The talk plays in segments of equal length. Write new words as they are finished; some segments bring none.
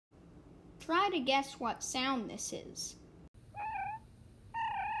Try to guess what sound this is.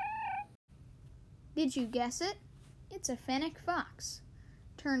 Did you guess it? It's a fennec fox.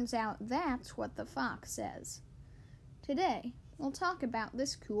 Turns out that's what the fox says. Today, we'll talk about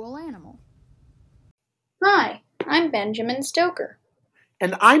this cool animal. Hi, I'm Benjamin Stoker.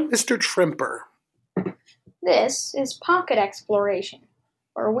 And I'm Mr. Trimper. This is Pocket Exploration,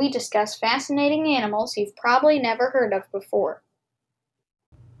 where we discuss fascinating animals you've probably never heard of before.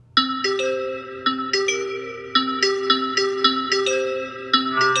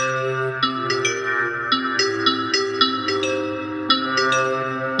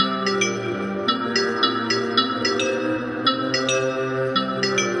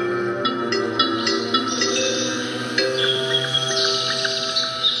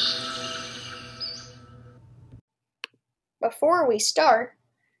 Before we start,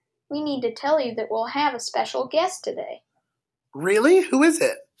 we need to tell you that we'll have a special guest today. Really? Who is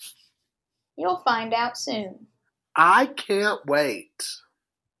it? You'll find out soon. I can't wait.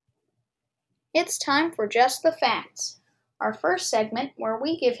 It's time for Just the Facts, our first segment where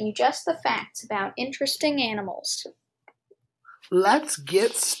we give you just the facts about interesting animals. Let's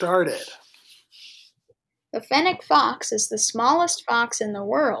get started. The fennec fox is the smallest fox in the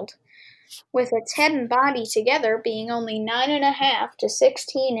world, with its head and body together being only 9.5 to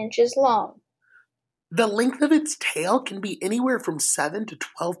 16 inches long. The length of its tail can be anywhere from 7 to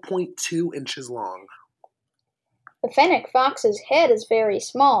 12.2 inches long. The fennec fox's head is very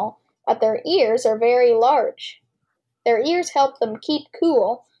small, but their ears are very large. Their ears help them keep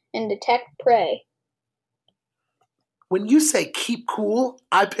cool and detect prey. When you say keep cool,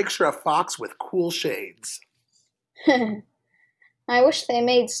 I picture a fox with cool shades. I wish they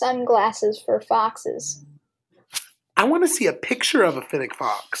made sunglasses for foxes. I want to see a picture of a fennec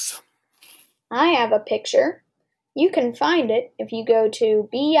fox. I have a picture. You can find it if you go to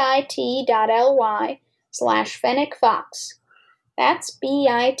bit.ly/fennecfox. That's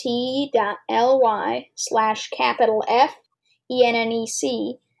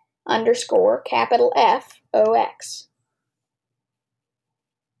bit.ly/FENNEC_FOX.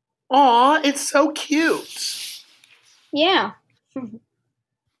 Aw, it's so cute. Yeah.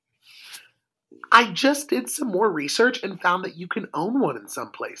 I just did some more research and found that you can own one in some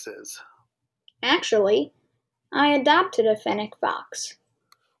places. Actually, I adopted a fennec fox.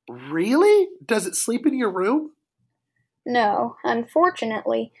 Really? Does it sleep in your room? No,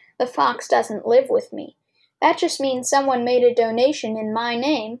 unfortunately, the fox doesn't live with me. That just means someone made a donation in my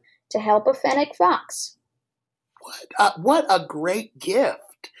name to help a fennec fox. What a great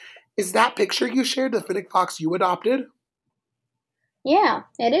gift. Is that picture you shared the fennec fox you adopted? Yeah,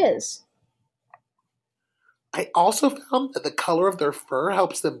 it is. I also found that the color of their fur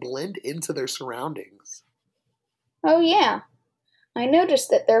helps them blend into their surroundings. Oh yeah, I noticed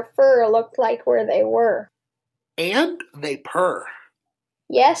that their fur looked like where they were. And they purr.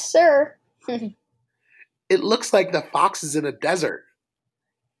 Yes, sir. It looks like the fox is in a desert.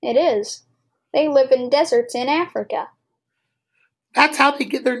 It is. They live in deserts in Africa. That's how they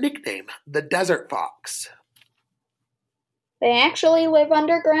get their nickname, the desert fox. They actually live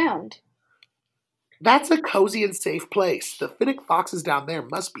underground. That's a cozy and safe place. The fennec foxes down there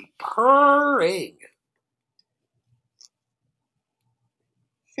must be purring.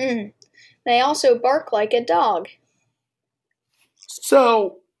 They also bark like a dog.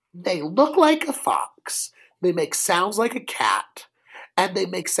 So, they look like a fox, they make sounds like a cat, and they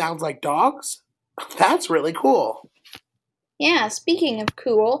make sounds like dogs? That's really cool. Yeah, speaking of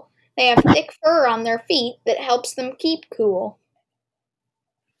cool, they have thick fur on their feet that helps them keep cool.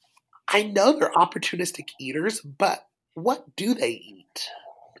 I know they're opportunistic eaters, but what do they eat?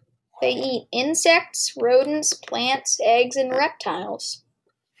 They eat insects, rodents, plants, eggs, and reptiles.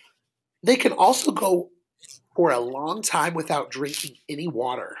 They can also go for a long time without drinking any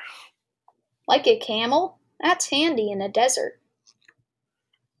water. Like a camel? That's handy in a desert.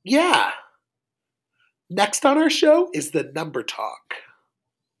 Yeah. Next on our show is the Number Talk.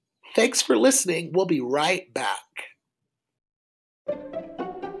 Thanks for listening. We'll be right back.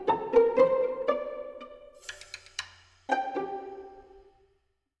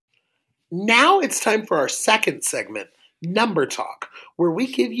 Now it's time for our second segment, Number Talk, where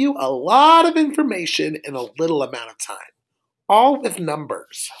we give you a lot of information in a little amount of time, all with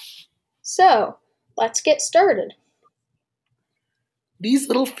numbers. So, let's get started. These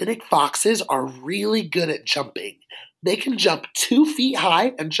little fennec foxes are really good at jumping. They can jump 2 feet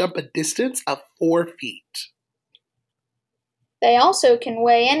high and jump a distance of 4 feet. They also can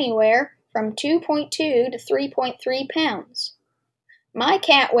weigh anywhere from 2.2 to 3.3 pounds. My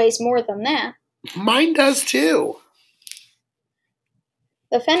cat weighs more than that. Mine does too.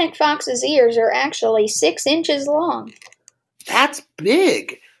 The fennec fox's ears are actually 6 inches long. That's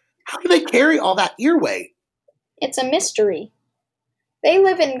big. How do they carry all that ear weight? It's a mystery. They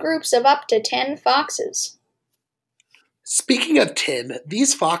live in groups of up to 10 foxes. Speaking of 10,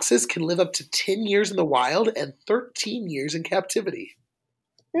 these foxes can live up to 10 years in the wild and 13 years in captivity.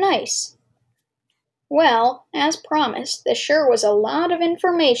 Nice. Well, as promised, this sure was a lot of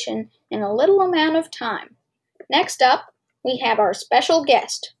information in a little amount of time. Next up, we have our special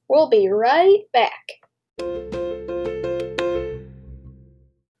guest. We'll be right back.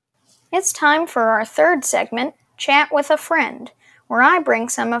 It's time for our third segment, Chat with a Friend, where I bring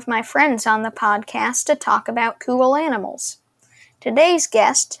some of my friends on the podcast to talk about cool animals. Today's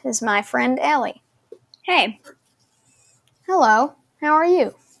guest is my friend Ellie. Hey, Hello, how are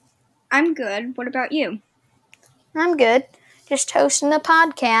you? I'm good. What about you? I'm good, just hosting the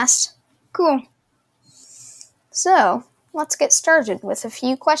podcast. Cool. So, let's get started with a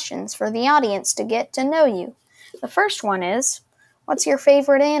few questions for the audience to get to know you. The first one is, what's your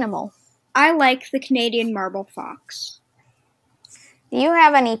favorite animal? I like the Canadian marble fox. Do you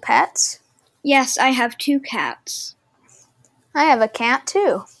have any pets? Yes, I have 2 cats, I have a cat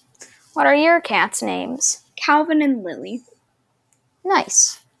too. What are your cats' names? Calvin and Lily.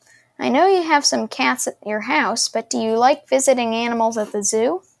 Nice. I know you have some cats at your house, but do you like visiting animals at the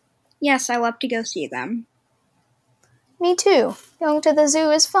zoo? Yes, I love to go see them. Me too. Going to the zoo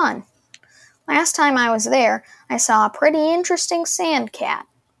is fun. Last time I was there, I saw a pretty interesting sand cat.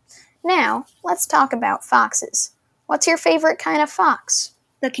 Now, let's talk about foxes. What's your favorite kind of fox?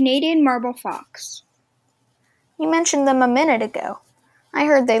 The Canadian marble fox. You mentioned them a minute ago. I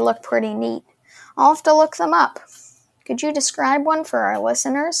heard they look pretty neat. I'll have to look them up. Could you describe one for our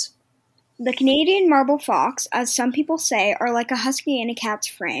listeners? The Canadian marble fox, as some people say, are like a husky in a cat's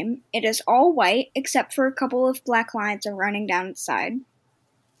frame. It is all white, except for a couple of black lines running down its side.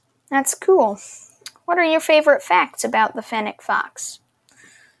 That's cool. What are your favorite facts about the fennec fox?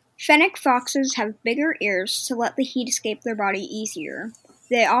 Fennec foxes have bigger ears to let the heat escape their body easier.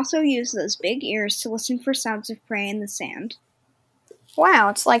 They also use those big ears to listen for sounds of prey in the sand. Wow,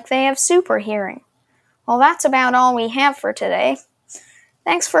 it's like they have super hearing. Well, that's about all we have for today.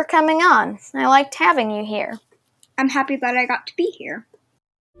 Thanks for coming on. I liked having you here. I'm happy that I got to be here.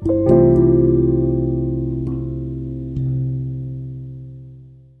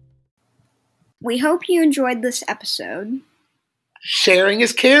 We hope you enjoyed this episode. Sharing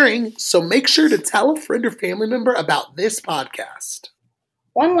is caring, so make sure to tell a friend or family member about this podcast.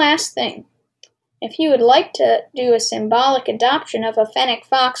 One last thing. If you would like to do a symbolic adoption of a fennec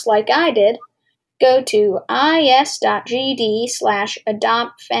fox like I did, go to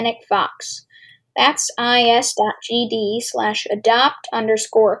is.gd/adoptfennecfox. That's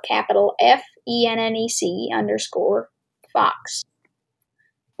is.gd/adopt_FENNEC_fox.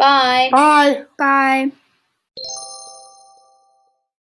 Bye. Bye! Bye.